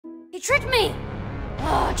tricked me!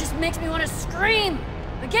 Oh, it just makes me want to scream!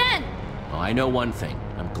 Again! Well, I know one thing.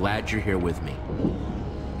 I'm glad you're here with me.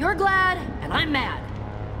 You're glad, and I'm mad.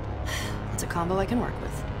 It's a combo I can work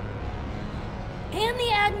with. And the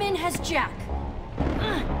admin has Jack.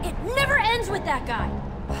 It never ends with that guy.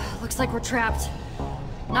 Looks like we're trapped.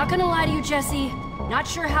 Not gonna lie to you, Jesse. Not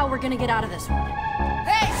sure how we're gonna get out of this one.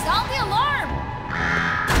 Hey, stop the alarm!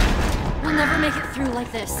 We'll never make it through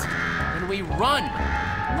like this. Then we run!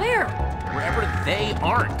 Where? Wherever they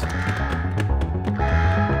aren't.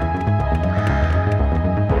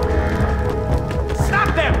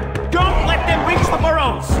 Stop them! Don't let them reach the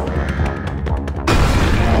burrows!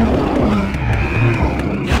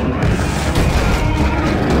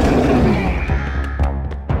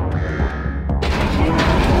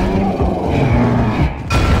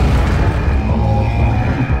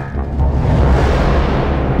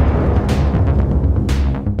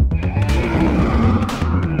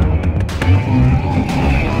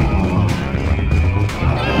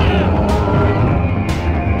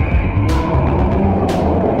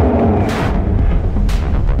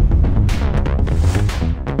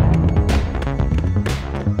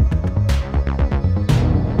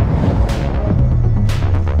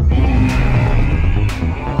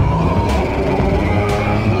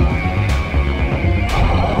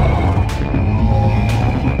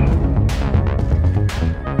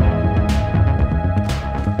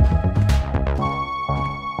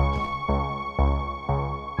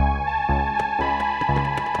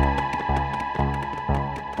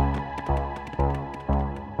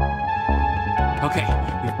 Okay,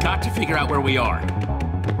 we've got to figure out where we are.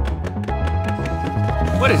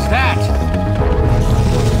 What is that?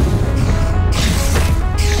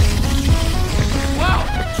 Wow!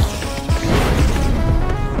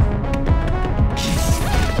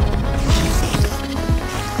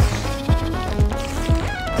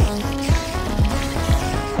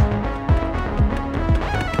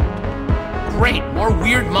 Great, more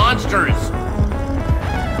weird monsters.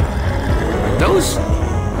 Those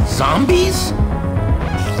zombies?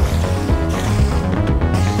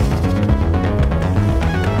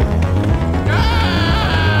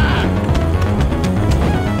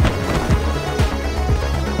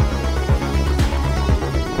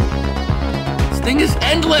 This thing is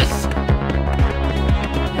endless!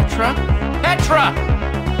 Petra? Petra!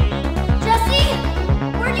 Jesse!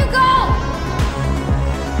 Where'd you go?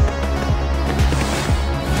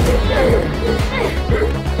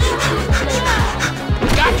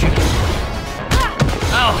 Gotcha!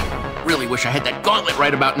 Oh, really wish I had that gauntlet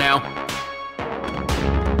right about now.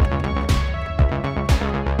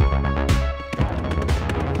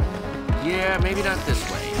 Yeah, maybe not this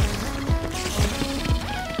way.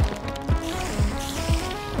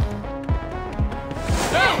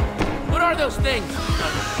 No! What are those things?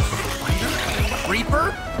 Spider?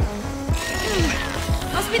 Creeper?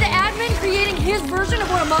 Must be the admin creating his version of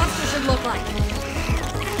what a monster should look like.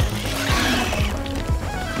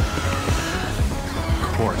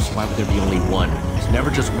 Of course, why would there be only one? There's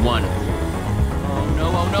never just one. Oh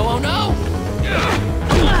no, oh no, oh no!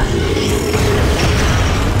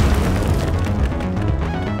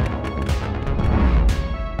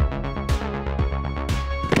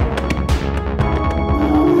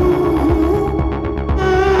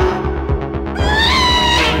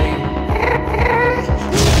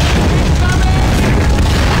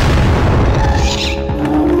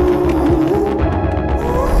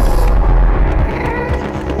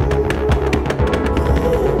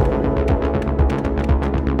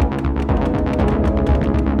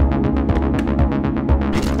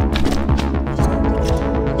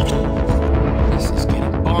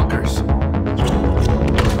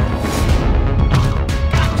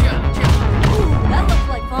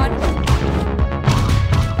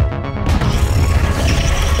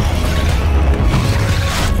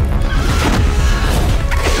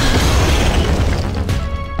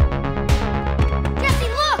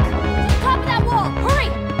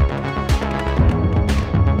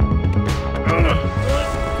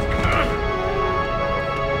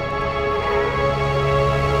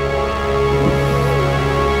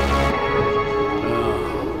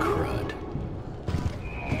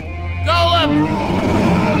 Golem!